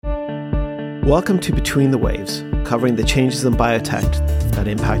Welcome to Between the Waves, covering the changes in biotech that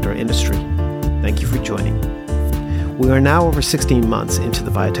impact our industry. Thank you for joining. We are now over 16 months into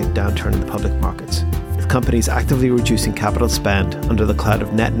the biotech downturn in the public markets, with companies actively reducing capital spend under the cloud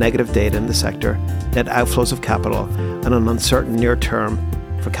of net negative data in the sector, net outflows of capital, and an uncertain near term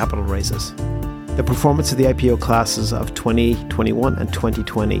for capital raises. The performance of the IPO classes of 2021 and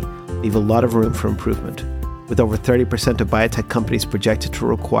 2020 leave a lot of room for improvement, with over 30% of biotech companies projected to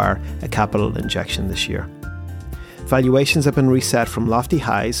require a capital injection this year. Valuations have been reset from lofty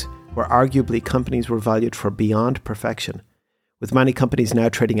highs, where arguably companies were valued for beyond perfection, with many companies now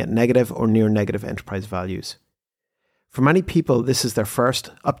trading at negative or near negative enterprise values. For many people, this is their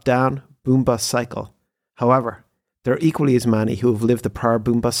first up-down, boom-bust cycle. However, there are equally as many who have lived the prior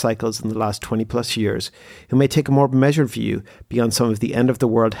boom-bust cycles in the last 20 plus years who may take a more measured view beyond some of the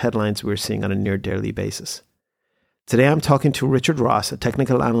end-of-the-world headlines we're seeing on a near-daily basis. Today I'm talking to Richard Ross, a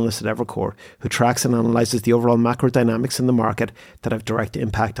technical analyst at Evercore, who tracks and analyzes the overall macro dynamics in the market that have direct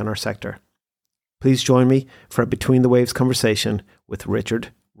impact on our sector. Please join me for a Between the Waves conversation with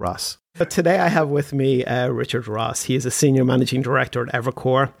Richard Ross. Today I have with me Richard Ross. He is a senior managing director at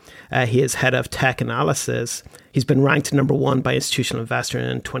Evercore. He is head of tech analysis. He's been ranked number one by Institutional Investor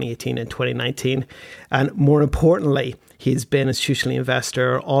in 2018 and 2019. And more importantly, he's been Institutional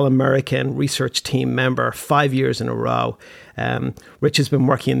Investor All-American Research Team member 5 years in a row. Rich has been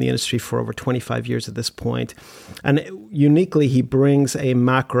working in the industry for over 25 years at this point. And uniquely, he brings a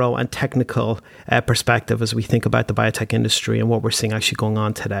macro and technical perspective as we think about the biotech industry and what we're seeing actually going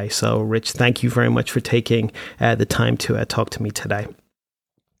on today. So, Rich, thank you very much for taking the time to talk to me today.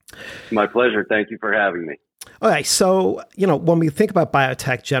 My pleasure. Thank you for having me. Okay, so, when we think about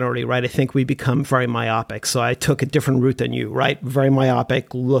biotech generally, right, I think we become very myopic. So I took a different route than you, right? Very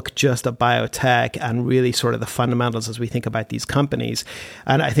myopic, look just at biotech and really sort of the fundamentals as we think about these companies.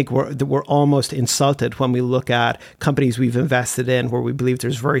 And I think we're almost insulted when we look at companies we've invested in where we believe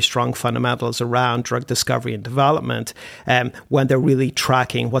there's very strong fundamentals around drug discovery and development when they're really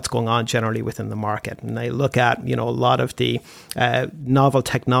tracking what's going on generally within the market. And they look at, a lot of the novel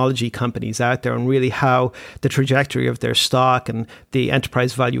technology companies out there and really how the trajectory of their stock and the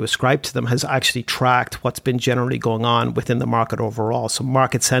enterprise value ascribed to them has actually tracked what's been generally going on within the market overall. So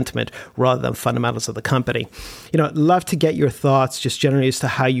market sentiment rather than fundamentals of the company. I'd love to get your thoughts just generally as to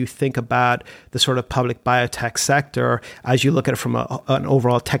how you think about the sort of public biotech sector as you look at it from an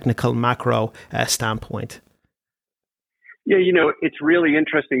overall technical macro standpoint. Yeah, it's really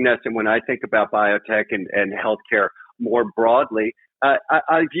interesting, Nesson, when I think about biotech and healthcare more broadly.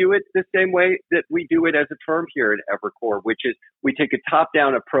 I view it the same way that we do it as a firm here at Evercore, which is we take a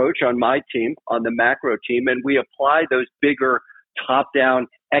top-down approach on my team, on the macro team, and we apply those bigger top-down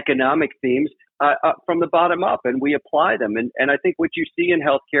economic themes from the bottom up, and we apply them. And I think what you see in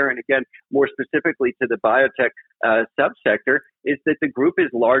healthcare, and again, more specifically to the biotech subsector, is that the group is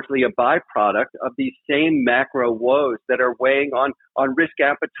largely a byproduct of these same macro woes that are weighing on risk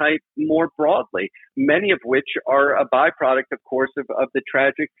appetite more broadly, many of which are a byproduct, of course, of the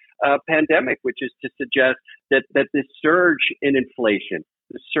tragic pandemic, which is to suggest that this surge in inflation,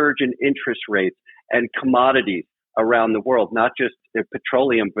 the surge in interest rates and commodities around the world, not just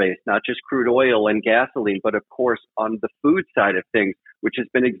petroleum-based, not just crude oil and gasoline, but of course on the food side of things, which has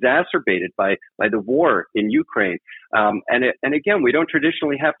been exacerbated by the war in Ukraine. And again, we don't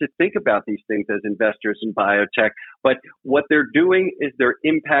traditionally have to think about these things as investors in biotech, but what they're doing is they're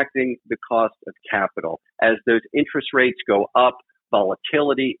impacting the cost of capital. As those interest rates go up,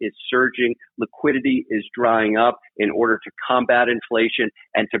 volatility is surging, liquidity is drying up in order to combat inflation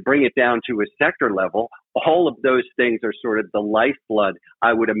and to bring it down to a sector level. All of those things are sort of the lifeblood,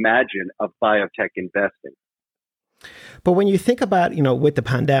 I would imagine, of biotech investing. But when you think about, with the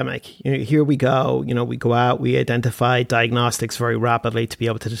pandemic, here we go, we go out, we identify diagnostics very rapidly to be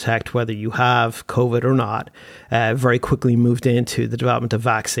able to detect whether you have COVID or not. Very quickly moved into the development of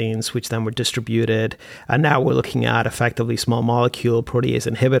vaccines, which then were distributed. And now we're looking at effectively small molecule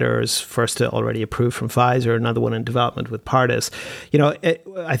protease inhibitors, first already approved from Pfizer, another one in development with Partis.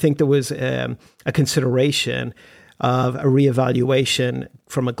 I think there was a consideration of a reevaluation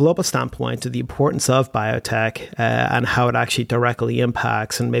from a global standpoint of the importance of biotech and how it actually directly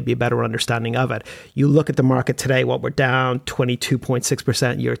impacts and maybe a better understanding of it. You look at the market today, what we're down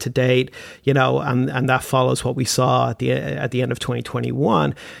 22.6% year to date, and that follows what we saw at the end of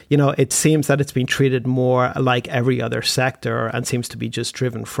 2021. It seems that it's been treated more like every other sector and seems to be just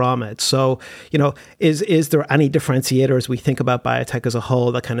driven from it. So, is there any differentiator as we think about biotech as a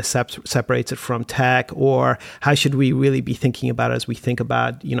whole that kind of separates it from tech, or how should we really be thinking about it as we think about,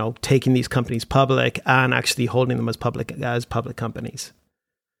 taking these companies public and actually holding them as public companies?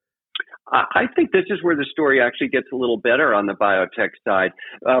 I think this is where the story actually gets a little better on the biotech side,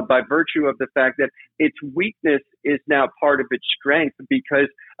 by virtue of the fact that its weakness is now part of its strength because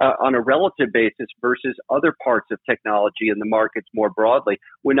on a relative basis versus other parts of technology in the markets more broadly.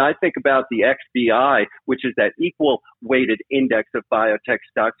 When I think about the XBI, which is that equal weighted index of biotech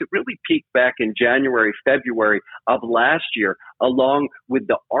stocks, it really peaked back in January, February of last year, along with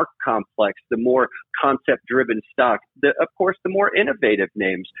the ARC complex, the more concept-driven stock, of course, the more innovative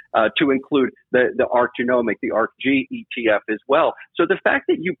names, to include the ARC Genomic, the ARC-G ETF as well. So the fact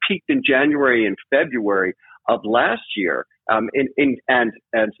that you peaked in January and February of last year, and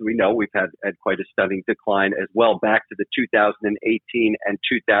as we know, we've had quite a stunning decline as well back to the 2018 and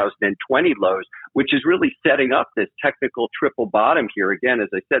 2020 lows, which is really setting up this technical triple bottom here. Again, as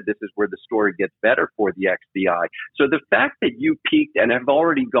I said, this is where the story gets better for the XBI. So the fact that you peaked and have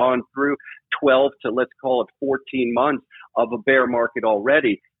already gone through 12 to, let's call it 14 months of a bear market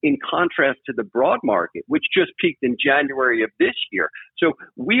already, in contrast to the broad market, which just peaked in January of this year. So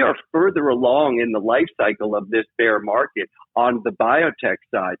we are further along in the life cycle of this bear market on the biotech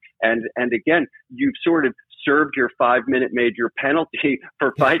side. And again, you've sort of served your 5-minute major penalty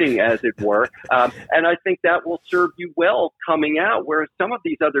for fighting, as it were. And I think that will serve you well coming out, whereas some of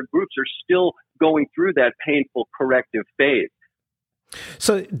these other groups are still going through that painful corrective phase.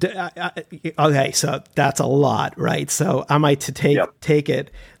 So, okay, so that's a lot, right? So am I to take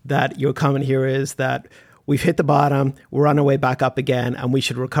it that your comment here is that we've hit the bottom, we're on our way back up again, and we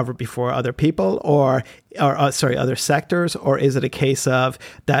should recover before other people, or other sectors? Or is it a case of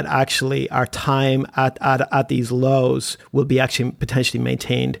that actually our time at these lows will be actually potentially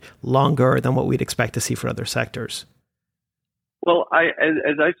maintained longer than what we'd expect to see for other sectors? Well,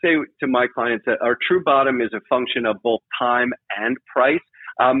 as I say to my clients, our true bottom is a function of both time and price.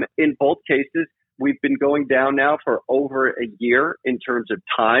 In both cases, we've been going down now for over a year in terms of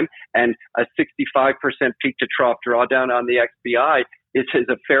time, and a 65% peak to trough drawdown on the XBI is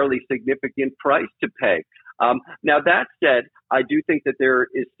a fairly significant price to pay. Now, that said, I do think that there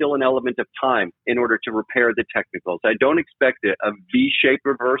is still an element of time in order to repair the technicals. I don't expect a V-shaped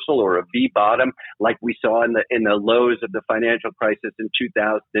reversal or a V-bottom like we saw in the lows of the financial crisis in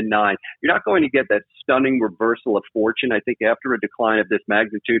 2009. You're not going to get that stunning reversal of fortune. I think after a decline of this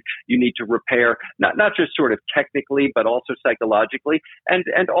magnitude, you need to repair, not just sort of technically, but also psychologically,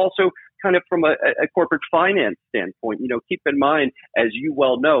 and also kind of from a corporate finance standpoint. Keep in mind, as you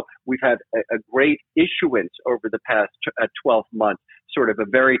well know, we've had a great issuance over the past 12 months, sort of a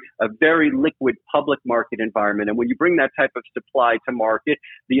very liquid public market environment. And when you bring that type of supply to market,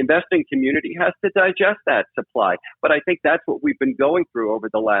 the investing community has to digest that supply. But I think that's what we've been going through over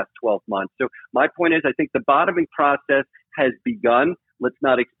the last 12 months. So my point is, I think the bottoming process has begun. Let's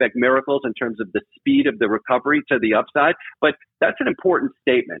not expect miracles in terms of the speed of the recovery to the upside, but that's an important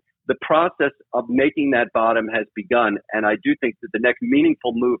statement. The process of making that bottom has begun, and I do think that the next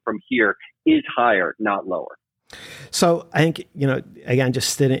meaningful move from here is higher, not lower. So I think, again,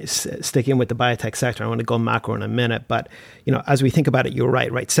 just sticking with the biotech sector, I want to go macro in a minute, but, as we think about it, you're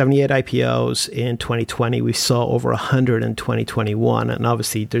right? 78 IPOs in 2020. We saw over 100 in 2021. And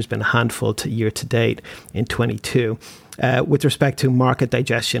obviously there's been a handful to year to date in 22. With respect to market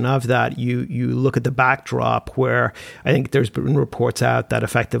digestion of that, you look at the backdrop where I think there's been reports out that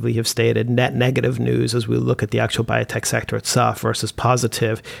effectively have stated net negative news as we look at the actual biotech sector itself versus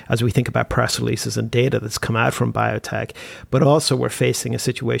positive as we think about press releases and data that's come out from biotech. But also we're facing a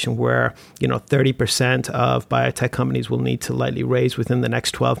situation where, 30% of biotech companies will need to lightly raise within the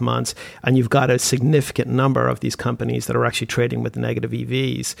next 12 months. And you've got a significant number of these companies that are actually trading with negative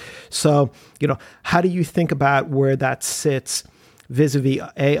EVs. So, how do you think about where that sits vis-a-vis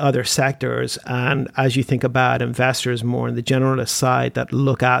other sectors, and as you think about investors more on the generalist side that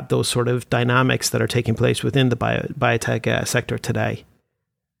look at those sort of dynamics that are taking place within the biotech sector today?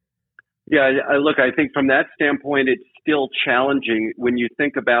 Yeah, look, I think from that standpoint, it's still challenging when you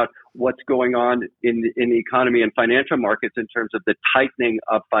think about what's going on in the economy and financial markets in terms of the tightening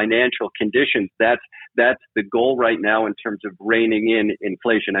of financial conditions. That's the goal right now in terms of reining in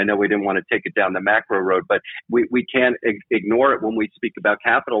inflation. I know we didn't want to take it down the macro road, but we can't ignore it when we speak about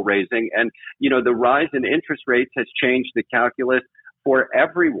capital raising. And, the rise in interest rates has changed the calculus for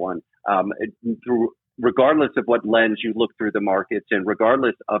everyone regardless of what lens you look through the markets and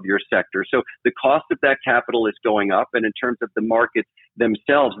regardless of your sector. So the cost of that capital is going up. And in terms of the markets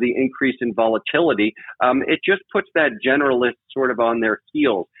themselves, the increase in volatility, it just puts that generalist sort of on their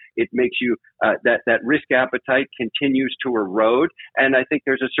heels it makes you, that risk appetite continues to erode. And I think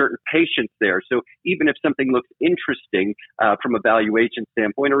there's a certain patience there. So even if something looks interesting from a valuation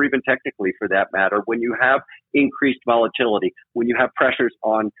standpoint, or even technically for that matter, when you have increased volatility, when you have pressures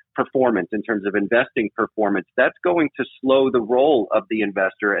on performance in terms of investing performance, that's going to slow the roll of the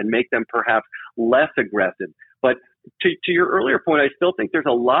investor and make them perhaps less aggressive. But to your earlier point, I still think there's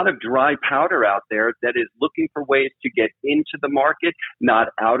a lot of dry powder out there that is looking for ways to get into the market, not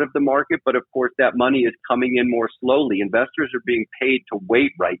out of the market. But of course, that money is coming in more slowly. Investors are being paid to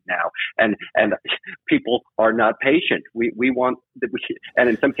wait right now, and people are not patient. We want, and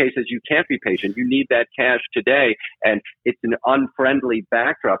in some cases, you can't be patient. You need that cash today, and it's an unfriendly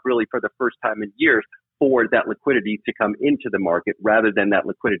backdrop, really, for the first time in years, for that liquidity to come into the market rather than that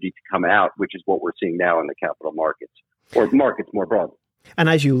liquidity to come out, which is what we're seeing now in the capital markets, or markets more broadly. And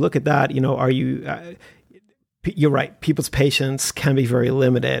as you look at that, are you, you're right, people's patience can be very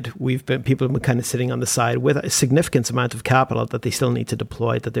limited. People have been kind of sitting on the side with a significant amount of capital that they still need to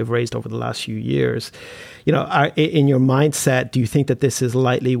deploy, that they've raised over the last few years. In your mindset, do you think that this is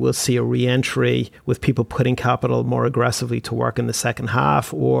likely we'll see a re-entry with people putting capital more aggressively to work in the second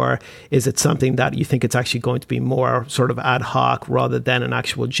half? Or is it something that you think it's actually going to be more sort of ad hoc rather than an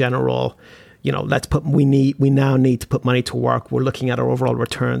actual general, we now need to put money to work. We're looking at our overall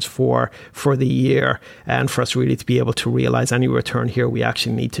returns for the year, and for us really to be able to realize any return here, we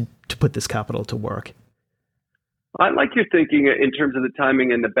actually need to put this capital to work. I like your thinking in terms of the timing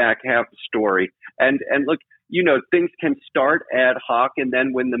in the back half story. And look, things can start ad hoc, and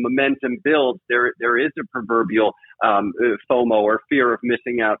then when the momentum builds, there is a proverbial FOMO, or fear of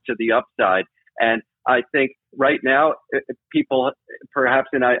missing out to the upside. And I think right now, people perhaps,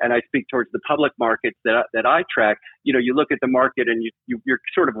 and I speak towards the public markets that I track, you look at the market and you're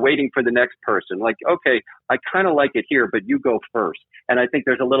sort of waiting for the next person. Like, okay, I kind of like it here, but you go first. And I think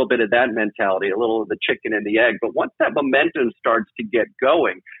there's a little bit of that mentality, a little of the chicken and the egg. But once that momentum starts to get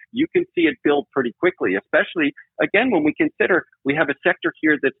going, you can see it build pretty quickly, especially, again, when we consider we have a sector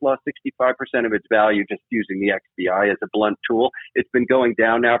here that's lost 65% of its value just using the XBI as a blunt tool. It's been going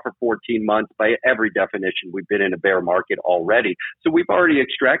down now for 14 months. By every definition, we've been in a bear market already. So we've already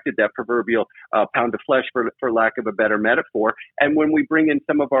extracted that proverbial pound of flesh, for lack of a better metaphor. And when we bring in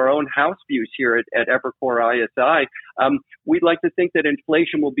some of our own house views here at Evercore ISI, we'd like to think that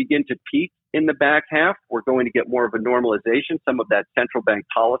inflation will begin to peak in the back half. We're going to get more of a normalization. Some of that central bank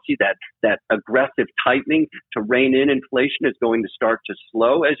policy, that aggressive tightening to rein in inflation, is going to start to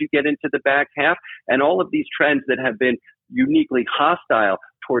slow as you get into the back half. And all of these trends that have been uniquely hostile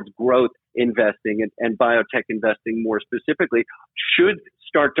towards growth investing and biotech investing more specifically should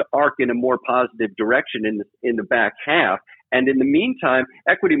start to arc in a more positive direction in the back half. And in the meantime,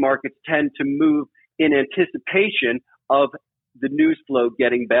 equity markets tend to move in anticipation of the news flow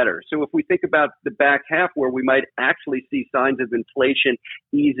getting better. So if we think about the back half, where we might actually see signs of inflation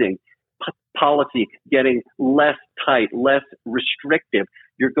easing, policy getting less tight, less restrictive,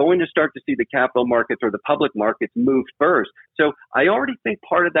 you're going to start to see the capital markets or the public markets move first. So I already think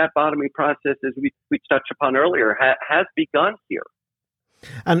part of that bottoming process, as we touched upon earlier, has begun here.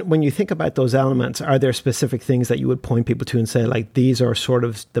 And when you think about those elements, are there specific things that you would point people to and say, like, these are sort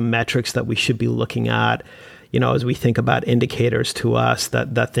of the metrics that we should be looking at, as we think about indicators to us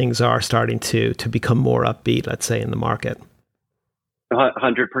that things are starting to become more upbeat, let's say, in the market?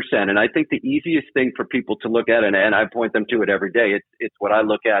 100%. And I think the easiest thing for people to look at, and I point them to it every day, it's what I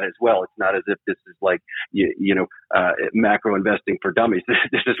look at as well. It's not as if this is like, macro investing for dummies.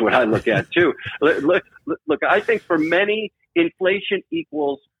 This is what I look at too. Look, I think for many, inflation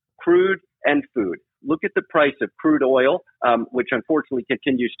equals crude and food. Look at the price of crude oil, which unfortunately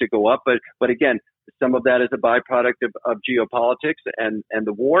continues to go up. But again, some of that is a byproduct of geopolitics and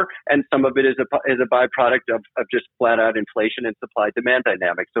the war, and some of it is a byproduct of just flat out inflation and supply demand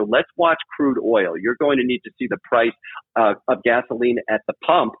dynamics. So let's watch crude oil. You're going to need to see the price of gasoline at the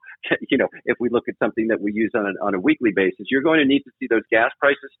pump. If we look at something that we use on a weekly basis, you're going to need to see those gas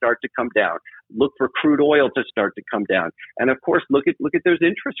prices start to come down. Look for crude oil to start to come down. And of course, look at those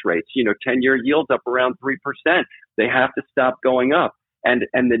interest rates, 10-year yields up around 3%. They have to stop going up. And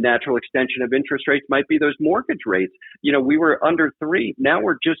the natural extension of interest rates might be those mortgage rates. We were under 3. Now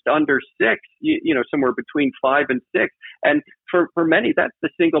we're just under 6, somewhere between 5 and 6. And for many, that's the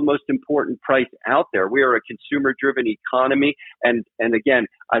single most important price out there. We are a consumer driven economy. And again,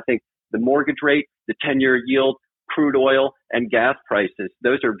 I think the mortgage rate, the 10-year yield, crude oil, and gas prices,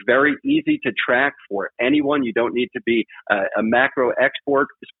 those are very easy to track for anyone. You don't need to be a macro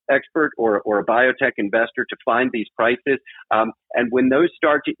expert or a biotech investor to find these prices. And when those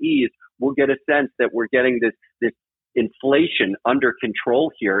start to ease, we'll get a sense that we're getting this inflation under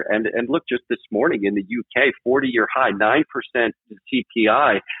control here. And look, just this morning in the UK, 40-year high, 9%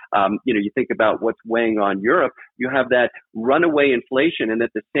 CPI. You think about what's weighing on Europe, you have that runaway inflation. And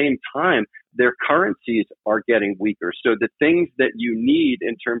at the same time, their currencies are getting weaker. So the things that you need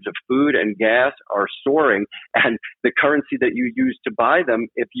in terms of food and gas are soaring, and the currency that you use to buy them,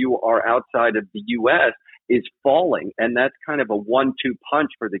 if you are outside of the US, is falling. And that's kind of a 1-2 punch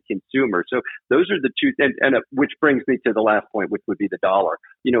for the consumer. So those are the two, which brings me to the last point, which would be the dollar.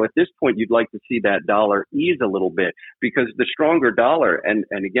 At this point, you'd like to see that dollar ease a little bit, because the stronger dollar, and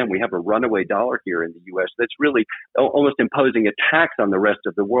again, we have a runaway dollar here in the US that's really almost imposing a tax on the rest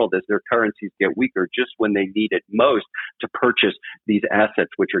of the world as their currencies get weaker just when they need it most to purchase these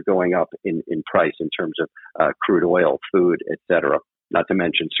assets, which are going up in price in terms of crude oil, food, et cetera, not to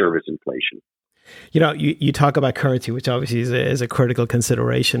mention service inflation. You talk about currency, which obviously is a critical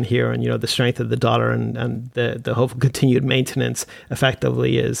consideration here, and the strength of the dollar and the hope of continued maintenance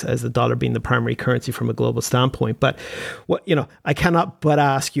effectively is as the dollar being the primary currency from a global standpoint. But I cannot but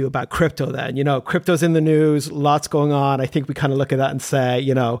ask you about crypto. Then crypto's in the news, lots going on. I think we kind of look at that and say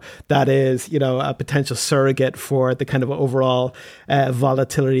that is a potential surrogate for the kind of overall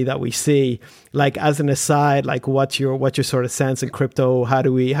volatility that we see. Like, as an aside, like what's your sort of sense in crypto? How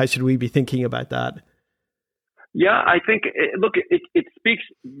should we be thinking about that? Yeah, I think, it speaks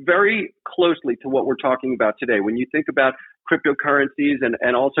very closely to what we're talking about today. When you think about cryptocurrencies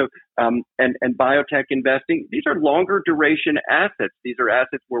and also and biotech investing, these are longer duration assets. These are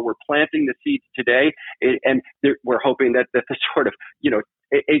assets where we're planting the seeds today, and we're hoping that the sort of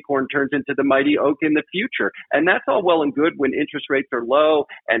acorn turns into the mighty oak in the future. And that's all well and good when interest rates are low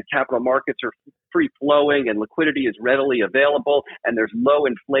and capital markets are free flowing and liquidity is readily available and there's low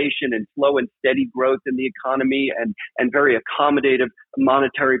inflation and slow and steady growth in the economy and very accommodative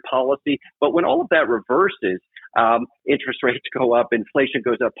monetary policy. But when all of that reverses, interest rates go up, inflation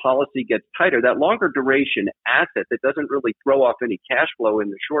goes up, policy gets tighter, that longer duration asset that doesn't really throw off any cash flow in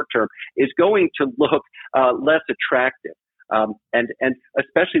the short term is going to look less attractive. And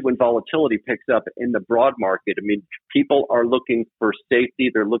especially when volatility picks up in the broad market, I mean, people are looking for safety,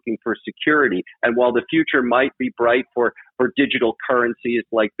 they're looking for security. And while the future might be bright for digital currencies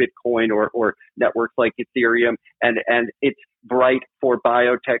like Bitcoin or networks like Ethereum, and it's bright for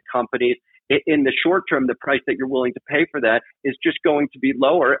biotech companies, in the short term, the price that you're willing to pay for that is just going to be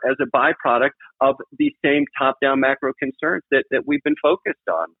lower as a byproduct of these same top-down macro concerns that we've been focused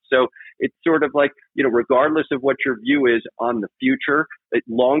on. So it's sort of like, regardless of what your view is on the future,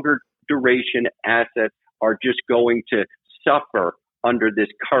 longer duration assets are just going to suffer under this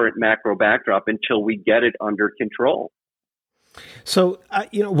current macro backdrop until we get it under control. So,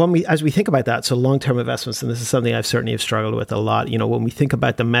 as we think about that, so long-term investments, and this is something I've certainly have struggled with a lot, when we think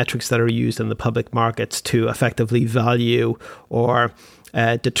about the metrics that are used in the public markets to effectively value or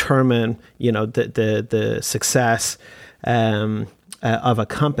determine, the success of a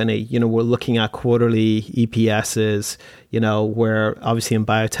company, we're looking at quarterly EPSs, where obviously in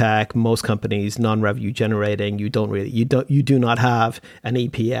biotech, most companies non-revenue generating, you do not have an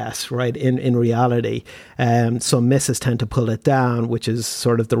EPS, right? In reality, so misses tend to pull it down, which is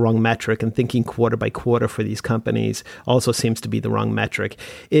sort of the wrong metric. And thinking quarter by quarter for these companies also seems to be the wrong metric.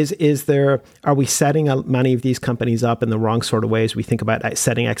 Are we setting many of these companies up in the wrong sort of ways? We think about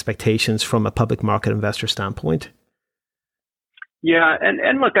setting expectations from a public market investor standpoint. Yeah,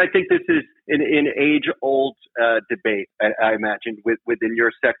 and look, I think this is an age-old debate, I imagine, within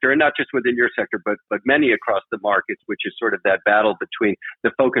your sector, and not just within your sector, but many across the markets, which is sort of that battle between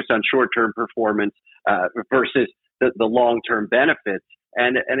the focus on short-term performance versus the long-term benefits.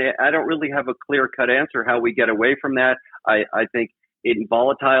 And I don't really have a clear-cut answer how we get away from that. I think in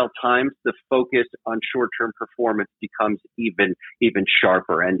volatile times, the focus on short-term performance becomes even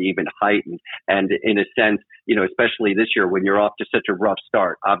sharper and even heightened. And in a sense, especially this year when you're off to such a rough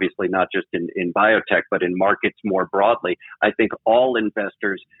start, obviously not just in biotech, but in markets more broadly, I think all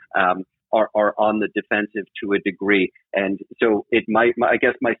investors are on the defensive to a degree. And so I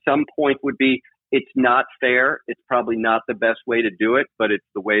guess my sum point would be, it's not fair. It's probably not the best way to do it, but it's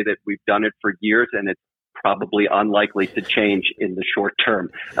the way that we've done it for years, and it's probably unlikely to change in the short term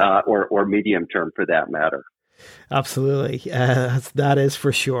or medium term for that matter. Absolutely. That is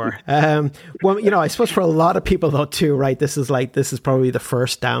for sure. Well, I suppose for a lot of people though too, right, this is probably the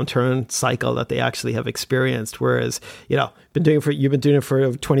first downturn cycle that they actually have experienced. Whereas, You've been doing it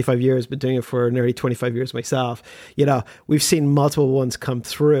for 25 years, been doing it for nearly 25 years myself. We've seen multiple ones come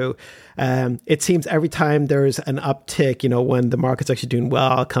through. It seems every time there's an uptick, when the market's actually doing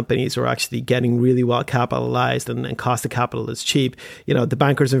well, companies are actually getting really well capitalized and cost of capital is cheap. The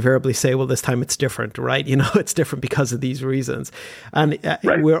bankers invariably say, well, this time it's different, right? It's different because of these reasons. And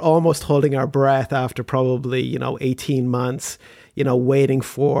right. We're almost holding our breath after probably, 18 months, waiting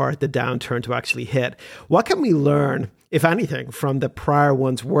for the downturn to actually hit. What can we learn, if anything, from the prior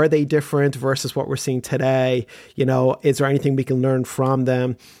ones? Were they different versus what we're seeing today? Is there anything we can learn from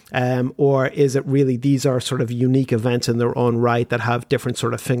them? Or is it really these are sort of unique events in their own right that have different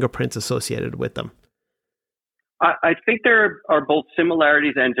sort of fingerprints associated with them? I think there are both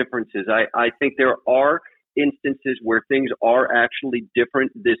similarities and differences. I think there are instances where things are actually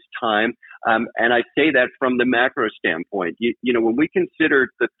different this time. And I say that from the macro standpoint. When we considered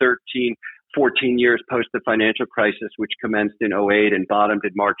the 14 years post the financial crisis, which commenced in '08 and bottomed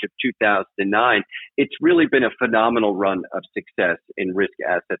in March of 2009, it's really been a phenomenal run of success in risk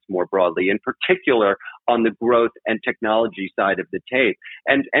assets more broadly, in particular on the growth and technology side of the tape.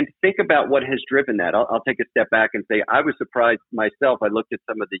 And think about what has driven that. I'll take a step back and say I was surprised myself. I looked at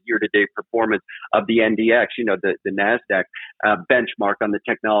some of the year-to-date performance of the NDX, the NASDAQ benchmark on the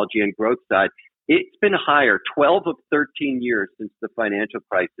technology and growth side. It's been higher 12 of 13 years since the financial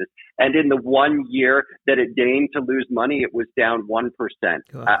crisis. And in the 1 year that it deigned to lose money, it was down 1%.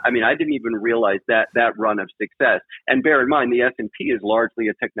 I didn't even realize that run of success. And bear in mind, the S&P is largely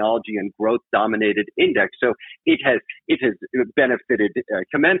a technology and growth dominated index. So it has benefited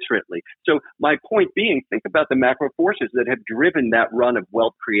commensurately. So my point being, think about the macro forces that have driven that run of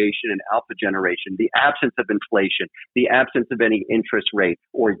wealth creation and alpha generation, the absence of inflation, the absence of any interest rate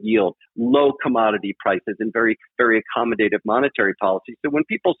or yield, low commodity prices, and very, very accommodative monetary policy. So when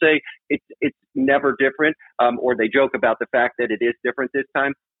people say it's never different, or they joke about the fact that it is different this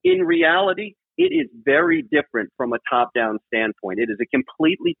time, in reality, it is very different from a top-down standpoint. It is a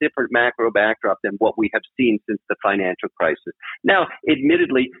completely different macro backdrop than what we have seen since the financial crisis. Now,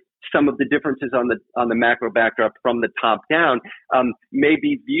 admittedly, some of the differences on the macro backdrop from the top down may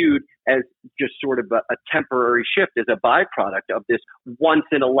be viewed as just sort of a temporary shift, as a byproduct of this once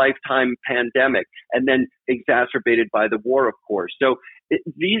in a lifetime pandemic, and then exacerbated by the war, of course. So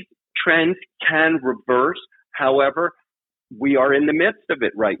these trends can reverse. However, we are in the midst of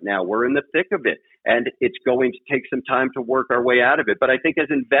it right now. We're in the thick of it, and it's going to take some time to work our way out of it. But I think as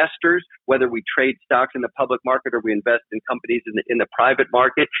investors, whether we trade stocks in the public market or we invest in companies in the private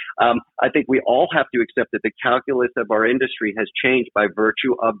market, I think we all have to accept that the calculus of our industry has changed by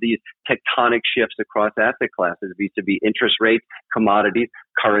virtue of these tectonic shifts across asset classes, vis-a-vis interest rates, commodities,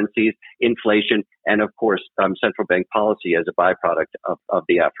 currencies, inflation, and of course, central bank policy as a byproduct of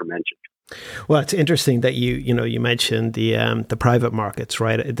the aforementioned. Well, it's interesting that you mentioned the private markets,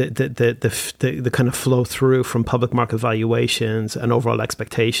 right? The kind of flow through from public market valuations and overall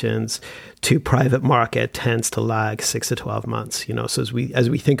expectations to private market tends to lag 6 to 12 months. So as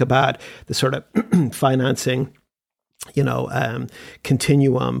we think about the sort of financing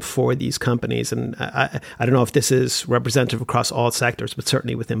continuum for these companies. And I don't know if this is representative across all sectors, but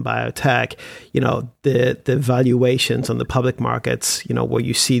certainly within biotech, the valuations on the public markets, where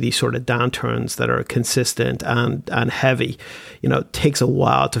you see these sort of downturns that are consistent and heavy, takes a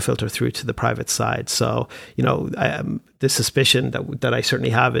while to filter through to the private side. So, the suspicion that I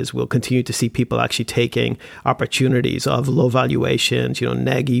certainly have is we'll continue to see people actually taking opportunities of low valuations,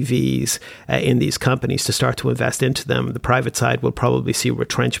 neg EVs in these companies to start to invest into them. The private side will probably see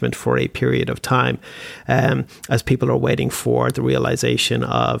retrenchment for a period of time as people are waiting for the realization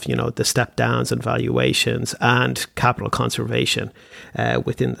of, the step downs in valuations and capital conservation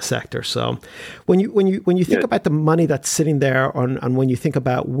within the sector. So when you think about the money that's sitting there and when you think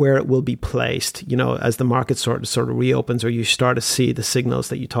about where it will be placed, as the market sort of reopens, or you start to see the signals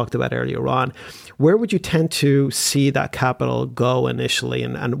that you talked about earlier on, where would you tend to see that capital go initially,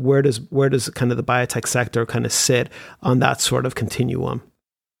 and where does kind of the biotech sector kind of sit on that sort of continuum?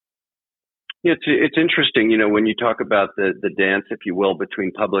 Yeah, it's interesting, when you talk about the dance, if you will,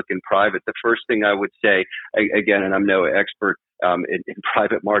 between public and private. The first thing I would say, again, and I'm no expert in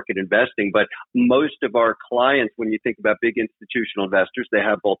private market investing, but most of our clients, when you think about big institutional investors, they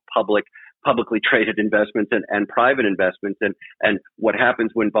have both publicly traded investments and private investments. And what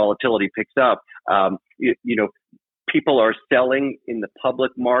happens when volatility picks up, people are selling in the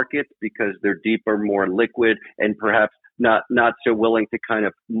public markets because they're deeper, more liquid, and perhaps not so willing to kind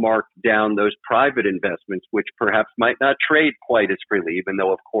of mark down those private investments, which perhaps might not trade quite as freely, even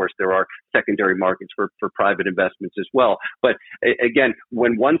though, of course, there are secondary markets for private investments as well. But again,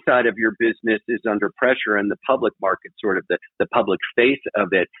 when one side of your business is under pressure and the public market, sort of the public face of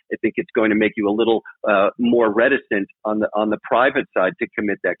it, I think it's going to make you a little more reticent on the private side to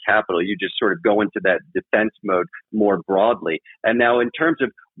commit that capital. You just sort of go into that defense mode more broadly. And now in terms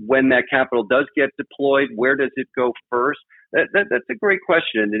of when that capital does get deployed, where does it go first? That's a great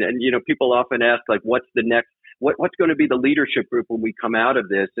question. And you know, people often ask, like, what's the next, what's going to be the leadership group when we come out of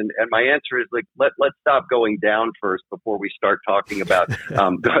this? And my answer is, like, let's stop going down first before we start talking about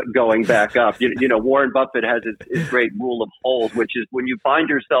going back up. You know, Warren Buffett has his great rule of holes, which is when you find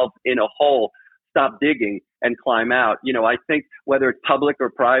yourself in a hole, stop digging and climb out. You know, I think whether it's public or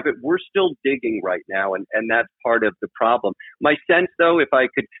private, we're still digging right now, and that's part of the problem. My sense, though, if I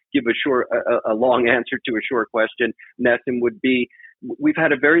could give a long answer to a short question, Nessim, would be we've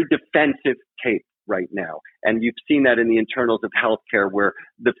had a very defensive tape right now. And you've seen that in the internals of healthcare, where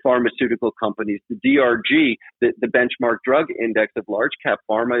the pharmaceutical companies, the DRG, the benchmark drug index of large cap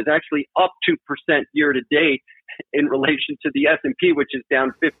pharma, is actually up 2% year to date in relation to the S&P, which is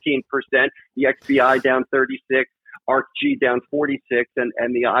down 15%, the XBI down 36%, ARCG down 46%,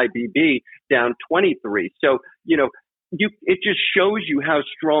 and the IBB down 23%. So, you know, it just shows you how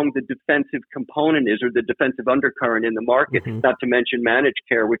strong the defensive component is, or the defensive undercurrent in the market, not to mention managed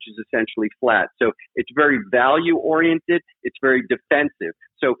care, which is essentially flat. So it's very value oriented. It's very defensive.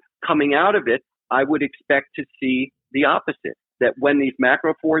 So coming out of it, I would expect to see the opposite, that when these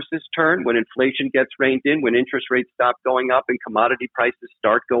macro forces turn, when inflation gets reined in, when interest rates stop going up and commodity prices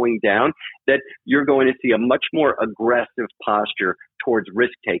start going down, that you're going to see a much more aggressive posture towards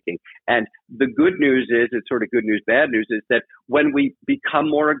risk taking. And the good news is, it's sort of good news, bad news, is that when we become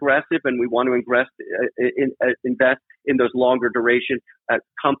more aggressive and we want to invest in those longer duration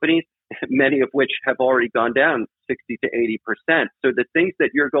companies, many of which have already gone down 60 to 80%. So the things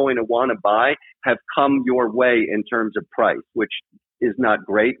that you're going to want to buy have come your way in terms of price, which is not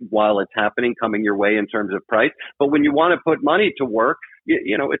great while it's happening, coming your way in terms of price. But when you want to put money to work,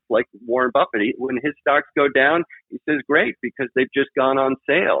 you know, it's like Warren Buffett. When his stocks go down, he says, great, because they've just gone on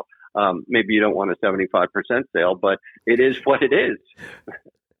sale. Maybe you don't want a 75% sale, but it is what it is.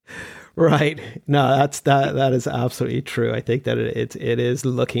 Right. No, that is absolutely true. I think that it is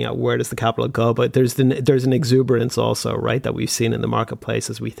looking at where does the capital go, but there's an exuberance also, right, that we've seen in the marketplace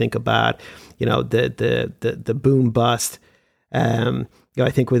as we think about, you know, the boom bust. You know,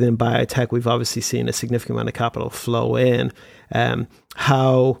 I think within biotech, we've obviously seen a significant amount of capital flow in.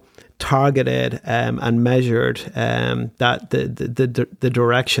 How targeted and measured that the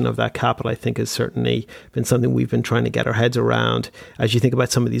direction of that capital, I think, has certainly been something we've been trying to get our heads around as you think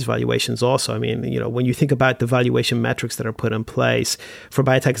about some of these valuations also. I mean, you know, when you think about the valuation metrics that are put in place for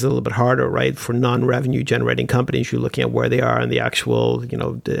biotech, it's a little bit harder, right? For non-revenue generating companies, you're looking at where they are in the actual, you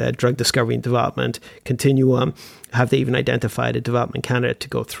know, drug discovery and development continuum. Have they even identified a development candidate to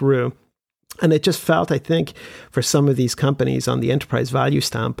go through? And it just felt, I think, for some of these companies on the enterprise value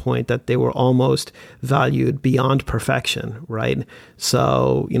standpoint, that they were almost valued beyond perfection, right?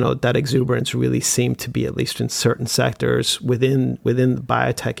 So, you know, that exuberance really seemed to be, at least in certain sectors within the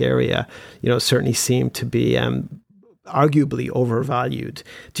biotech area, you know, certainly seemed to be arguably overvalued.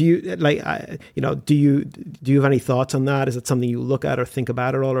 Do you do you have any thoughts on that? Is it something you look at or think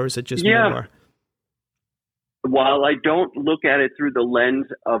about at all, or is it just more? While I don't look at it through the lens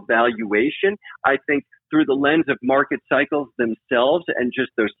of valuation, I think through the lens of market cycles themselves and just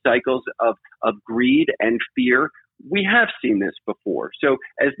those cycles of greed and fear, we have seen this before. So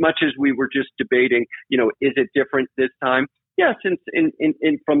as much as we were just debating, you know, is it different this time? Yes,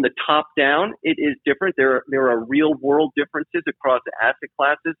 in from the top down, it is different. There are real world differences across asset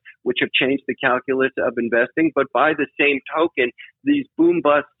classes, which have changed the calculus of investing. But by the same token, these boom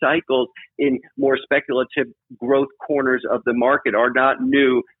bust cycles in more speculative growth corners of the market are not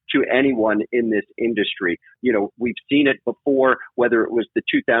new to anyone in this industry. You know, we've seen it before, whether it was the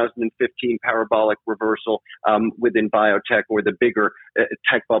 2015 parabolic reversal within biotech or the bigger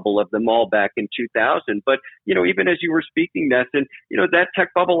tech bubble of them all back in 2000. But, you know, even as you were speaking, Nesson, you know, that tech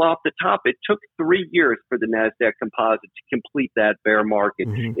bubble off the top, it took 3 years for the NASDAQ composite to complete that bear market.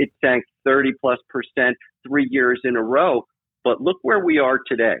 Mm-hmm. It sank 30+% 3 years in a row. But look where we are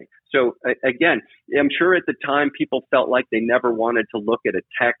today. So again, I'm sure at the time people felt like they never wanted to look at a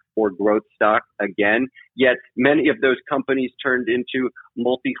tech or growth stock again. Yet many of those companies turned into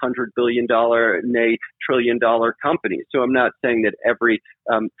multi-hundred billion dollar, nay, trillion dollar companies. So I'm not saying that every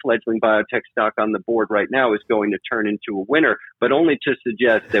fledgling biotech stock on the board right now is going to turn into a winner, but only to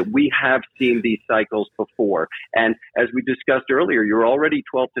suggest that we have seen these cycles before. And as we discussed earlier, you're already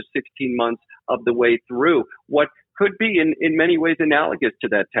 12 to 16 months of the way through what could be in many ways analogous to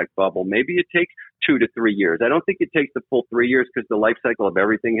that tech bubble. Maybe it takes 2 to 3 years. I don't think it takes the full 3 years because the life cycle of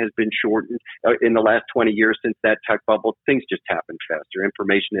everything has been shortened in the last 20 years since that tech bubble. Things just happen faster.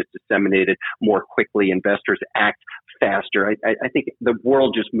 Information is disseminated more quickly. Investors act faster. I think the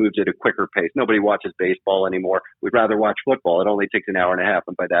world just moves at a quicker pace. Nobody watches baseball anymore. We'd rather watch football. It only takes an hour and a half.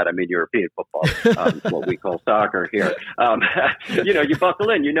 And by that, I mean European football, what we call soccer here. You buckle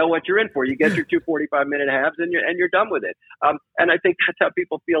in, you know what you're in for. You get your 2 45-minute halves and you're done with it. And I think that's how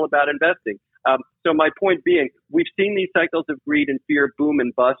people feel about investing. So my point being, we've seen these cycles of greed and fear boom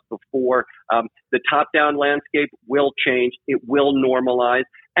and bust before. The top-down landscape will change. It will normalize.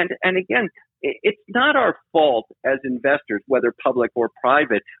 And again, it's not our fault as investors, whether public or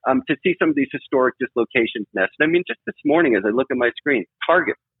private, to see some of these historic dislocations nested. I mean, just this morning, as I look at my screen,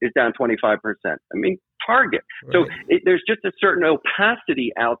 Target is down 25%. I mean, Target. Right. So there's just a certain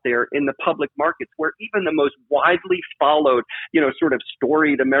opacity out there in the public markets where even the most widely followed, sort of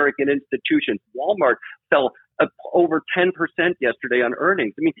storied American institutions, Walmart fell over 10% yesterday on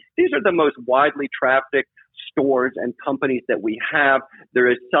earnings. I mean, these are the most widely trafficked stores and companies that we have.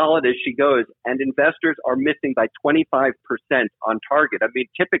 They're as solid as she goes, and investors are missing by 25% on Target. I mean,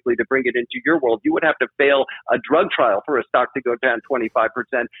 typically, to bring it into your world, you would have to fail a drug trial for a stock to go down 25%,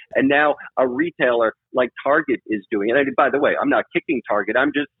 and now a retailer like Target is doing it. And by the way, I'm not kicking Target.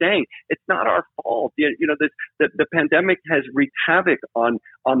 I'm just saying it's not our fault. The pandemic has wreaked havoc on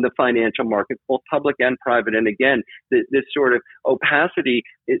the financial markets, both public and private. And again, this sort of opacity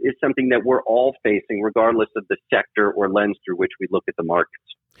is something that we're all facing, regardless of the sector or lens through which we look at the markets.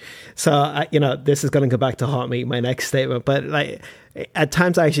 So, this is going to go back to haunt me, my next statement, but at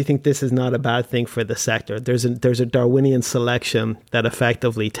times I actually think this is not a bad thing for the sector. There's a Darwinian selection that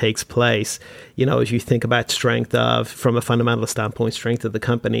effectively takes place, as you think about from a fundamental standpoint, strength of the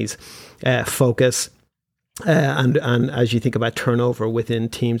company's focus, and as you think about turnover within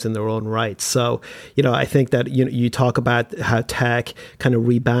teams in their own right. So, I think that, you talk about how tech kind of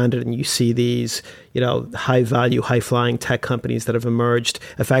rebounded, and you see these, high value, high flying tech companies that have emerged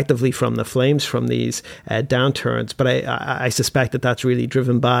effectively from the flames from these downturns. But I suspect that that's really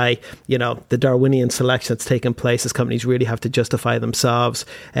driven by, the Darwinian selection that's taken place as companies really have to justify themselves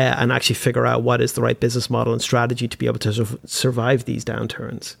and actually figure out what is the right business model and strategy to be able to survive these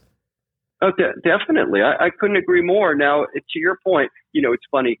downturns. Oh, definitely. I couldn't agree more. Now, to your point, it's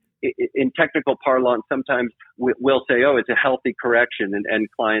funny. In technical parlance, sometimes we'll say, oh, it's a healthy correction, and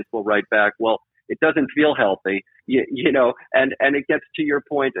clients will write back, well, it doesn't feel healthy, and it gets to your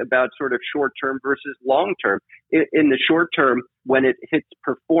point about sort of short term versus long term. In the short term, when it hits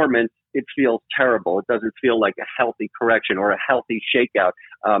performance, it feels terrible. It doesn't feel like a healthy correction or a healthy shakeout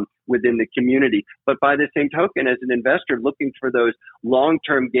within the community. But by the same token, as an investor looking for those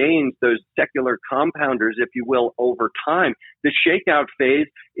long-term gains, those secular compounders, if you will, over time, the shakeout phase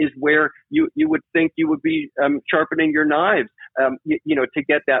is where you would think you would be sharpening your knives, to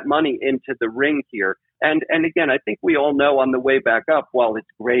get that money into the ring here. And again, I think we all know on the way back up, while it's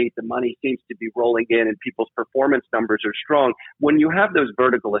great, the money seems to be rolling in and people's performance numbers are strong. When you have those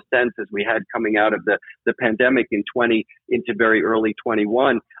vertical ascents as we had coming out of the pandemic in 20 into very early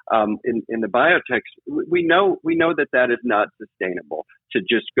 21 in the biotechs, we know that is not sustainable to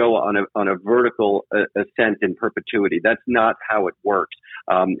just go on a vertical ascent in perpetuity. That's not how it works.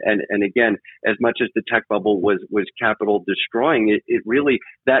 And again, as much as the tech bubble was capital destroying, it really,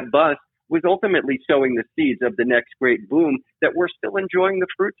 that bust was ultimately sowing the seeds of the next great boom that we're still enjoying the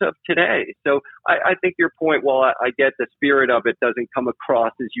fruits of today. So I think your point, while I get the spirit of it doesn't come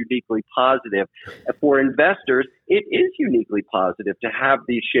across as uniquely positive, for investors, it is uniquely positive to have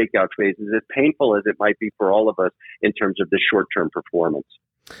these shakeout phases, as painful as it might be for all of us in terms of the short-term performance.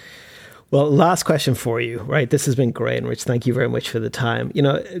 Well, last question for you, right? This has been great, Rich. Thank you very much for the time.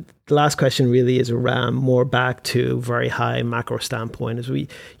 The last question really is around more back to very high macro standpoint. As we,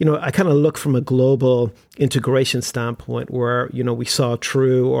 I kind of look from a global integration standpoint where, we saw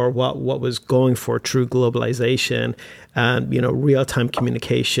what was going for true globalization and, real-time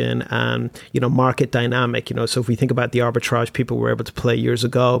communication and, market dynamic, so if we think about the arbitrage people were able to play years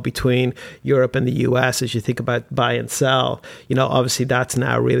ago between Europe and the US, as you think about buy and sell, obviously that's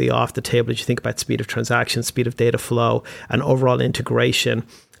now really off the table as you think about speed of transaction, speed of data flow, and overall integration.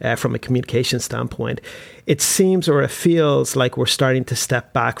 from a communication standpoint. It seems or it feels like we're starting to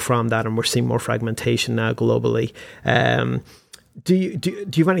step back from that, and we're seeing more fragmentation now globally. Do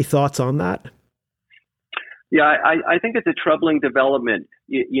you have any thoughts on that? Yeah, I think it's a troubling development,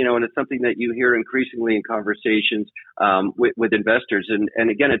 and it's something that you hear increasingly in conversations with investors. And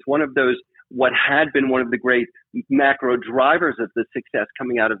again, it's one of those, what had been one of the great macro drivers of the success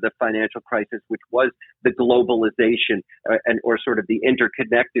coming out of the financial crisis, which was the globalization or sort of the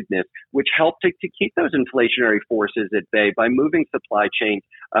interconnectedness, which helped to keep those inflationary forces at bay by moving supply chains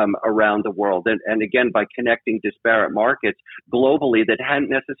around the world. And again, by connecting disparate markets globally that hadn't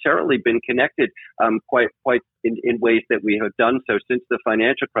necessarily been connected quite in ways that we have done so since the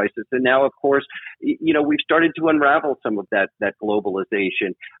financial crisis. And now, of course, we've started to unravel some of that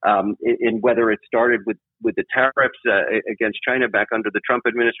globalization, in whether it started with the tariffs against China back under the Trump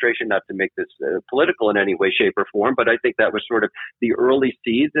administration, not to make this political in any way, shape, or form, but I think that was sort of the early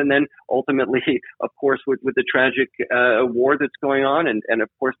seeds. And then ultimately, of course, with the tragic war that's going on, and of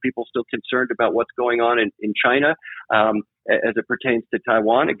course, people still concerned about what's going on in China as it pertains to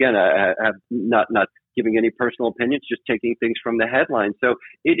Taiwan. Again, I have not giving any personal opinions, just taking things from the headlines. So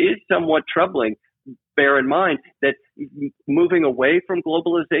it is somewhat troubling. Bear in mind that moving away from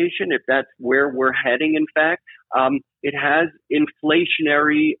globalization, if that's where we're heading, in fact, it has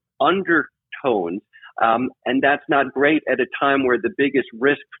inflationary undertones. And that's not great at a time where the biggest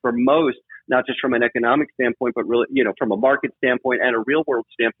risk for most, not just from an economic standpoint, but really, from a market standpoint and a real world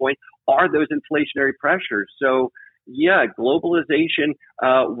standpoint, are those inflationary pressures. So yeah, globalization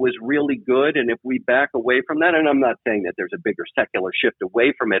was really good. And if we back away from that, and I'm not saying that there's a bigger secular shift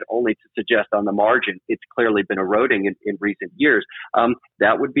away from it, only to suggest on the margin it's clearly been eroding in recent years,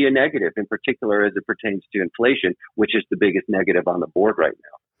 that would be a negative, in particular as it pertains to inflation, which is the biggest negative on the board right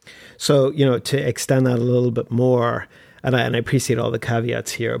now. So, to extend that a little bit more, and I appreciate all the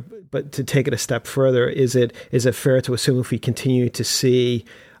caveats here, but to take it a step further, is it fair to assume if we continue to see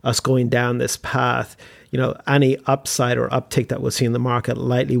us going down this path, any upside or uptick that we'll see in the market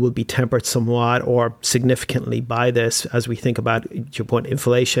likely will be tempered somewhat or significantly by this as we think about, to your point,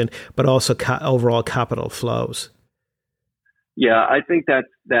 inflation, but also overall capital flows? Yeah, I think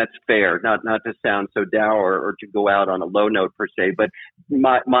that's fair. Not to sound so dour or to go out on a low note per se, but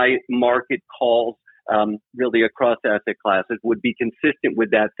my market calls really across asset classes would be consistent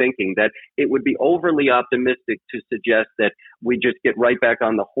with that thinking, that it would be overly optimistic to suggest that we just get right back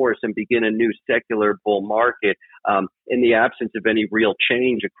on the horse and begin a new secular bull market in the absence of any real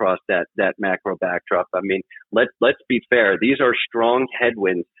change across that macro backdrop. I mean, let's be fair. These are strong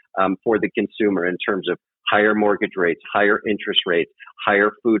headwinds for the consumer in terms of higher mortgage rates, higher interest rates,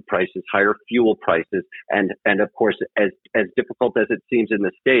 higher food prices, higher fuel prices, and of course, as difficult as it seems in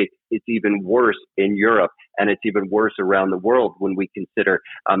the States, it's even worse in Europe, and it's even worse around the world when we consider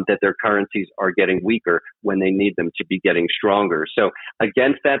that their currencies are getting weaker when they need them to be getting stronger. So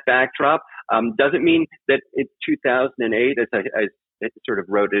against that backdrop, doesn't mean that it's 2008, as I sort of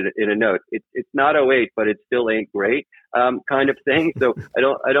wrote it in a note. It's not '08, but it still ain't great, kind of thing. So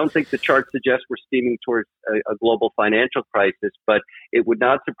I don't think the chart suggests we're steaming towards a global financial crisis, but it would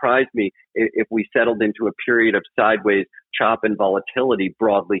not surprise me if we settled into a period of sideways chop and volatility,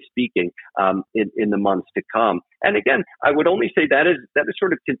 broadly speaking, in the months to come. And again, I would only say that is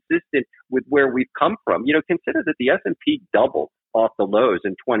sort of consistent with where we've come from. Consider that the S&P doubled off the lows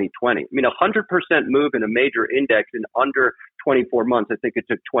in 2020. I mean, 100% move in a major index in under 24 months. I think it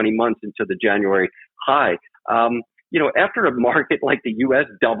took 20 months into the January high. After a market like the U.S.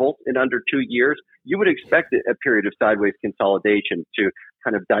 doubles in under 2 years, you would expect a period of sideways consolidation to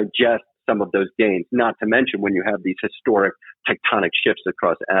kind of digest some of those gains, not to mention when you have these historic tectonic shifts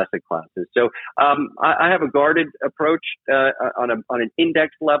across asset classes. So I have a guarded approach on an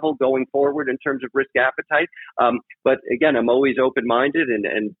index level going forward in terms of risk appetite. But again, I'm always open-minded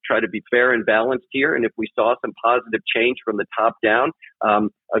and try to be fair and balanced here. And if we saw some positive change from the top down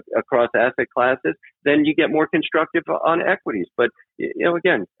across asset classes, then you get more constructive on equities. But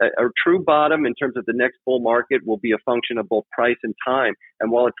again, a true bottom in terms of the next bull market will be a function of both price and time.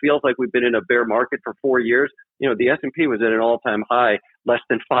 And while it feels like we've been in a bear market for 4 years, the S&P was at an all-time high less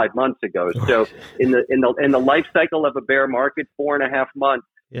than 5 months ago. So in the life cycle of a bear market, 4.5 months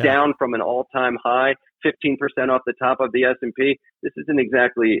down from an all-time high, 15% off the top of the S&P. This isn't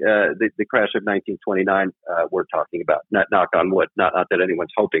exactly the crash of 1929 we're talking about. Knock on wood. Not that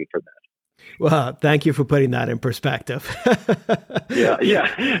anyone's hoping for that. Well, thank you for putting that in perspective. Yeah,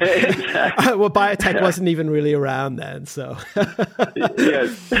 exactly. Well, biotech wasn't even really around then, so.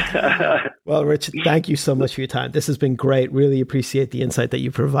 Yes. Well, Richard, thank you so much for your time. This has been great. Really appreciate the insight that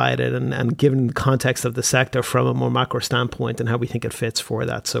you provided and given the context of the sector from a more macro standpoint and how we think it fits for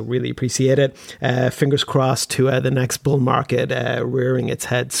that. So really appreciate it. Fingers crossed to the next bull market rearing its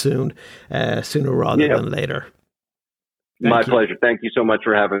head sooner rather than later. My pleasure. Thank you so much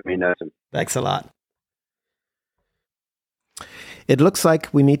for having me, Nessim. Thanks a lot. It looks like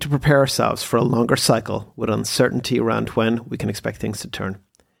we need to prepare ourselves for a longer cycle with uncertainty around when we can expect things to turn.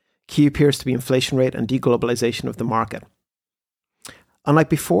 Key appears to be inflation rate and deglobalization of the market. Unlike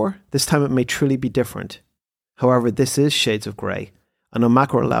before, this time it may truly be different. However, this is shades of grey. On a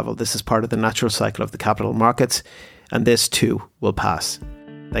macro level, this is part of the natural cycle of the capital markets, and this too will pass.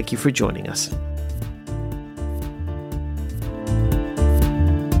 Thank you for joining us.